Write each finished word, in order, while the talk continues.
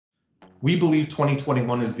We believe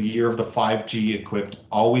 2021 is the year of the 5G equipped,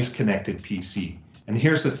 always connected PC. And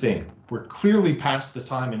here's the thing, we're clearly past the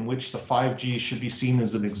time in which the 5G should be seen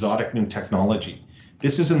as an exotic new technology.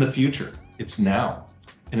 This is in the future, it's now.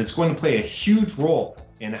 And it's going to play a huge role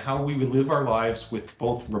in how we live our lives with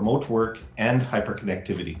both remote work and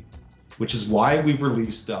hyperconnectivity, which is why we've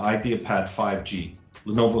released the IdeaPad 5G,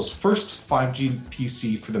 Lenovo's first 5G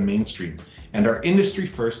PC for the mainstream, and our industry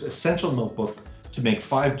first essential notebook to make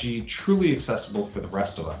 5G truly accessible for the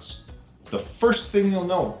rest of us. The first thing you'll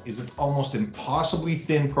know is its almost impossibly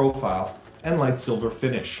thin profile and light silver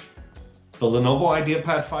finish. The Lenovo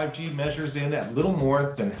IdeaPad 5G measures in at little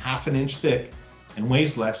more than ½ an inch thick and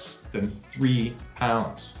weighs less than 3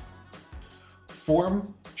 pounds.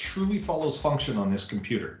 Form truly follows function on this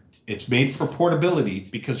computer. It's made for portability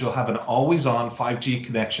because you'll have an always-on 5G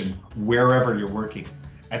connection wherever you're working,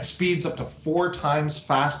 at speeds up to 4 times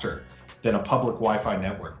faster than a public Wi-Fi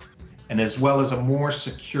network, and as well as a more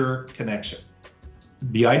secure connection.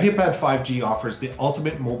 The IdeaPad 5G offers the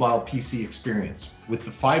ultimate mobile PC experience with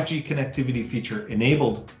the 5G connectivity feature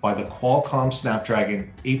enabled by the Qualcomm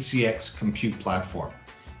Snapdragon 8cx compute platform,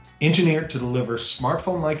 engineered to deliver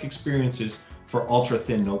smartphone-like experiences for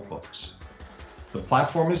ultra-thin notebooks. The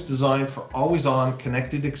platform is designed for always-on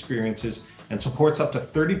connected experiences and supports up to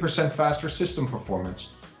 30% faster system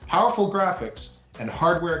performance, powerful graphics, and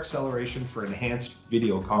hardware acceleration for enhanced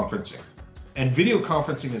video conferencing. And video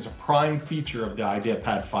conferencing is a prime feature of the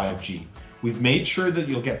IdeaPad 5G. We've made sure that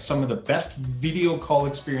you'll get some of the best video call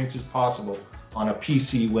experiences possible on a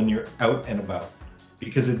PC when you're out and about,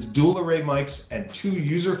 because its dual array mics and 2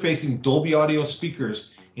 user-facing Dolby Audio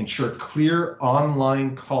speakers ensure clear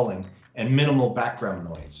online calling and minimal background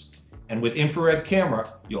noise. And with infrared camera,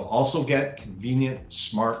 you'll also get convenient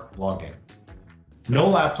smart login. No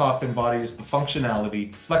laptop embodies the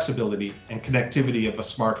functionality, flexibility, and connectivity of a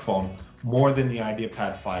smartphone more than the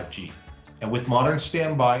IdeaPad 5G. And with modern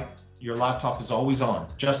standby, your laptop is always on,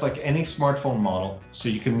 just like any smartphone model, so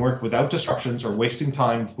you can work without disruptions or wasting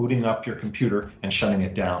time booting up your computer and shutting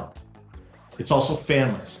it down. It's also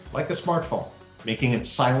fanless, like a smartphone, making it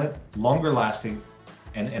silent, longer lasting,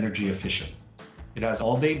 and energy efficient. It has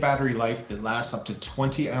all-day battery life that lasts up to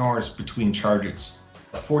 20 hours between charges.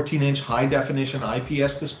 A 14-inch high-definition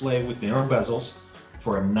IPS display with narrow bezels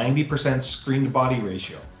for a 90% screen-to-body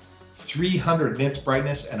ratio, 300 nits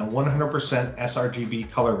brightness, and a 100%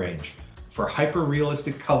 sRGB color range for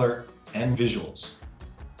hyper-realistic color and visuals.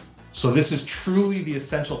 So this is truly the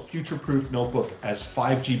essential future-proof notebook as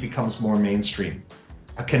 5G becomes more mainstream.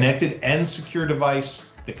 A connected and secure device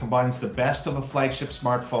that combines the best of a flagship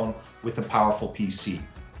smartphone with a powerful PC,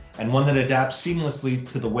 and one that adapts seamlessly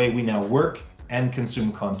to the way we now work and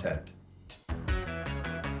consume content.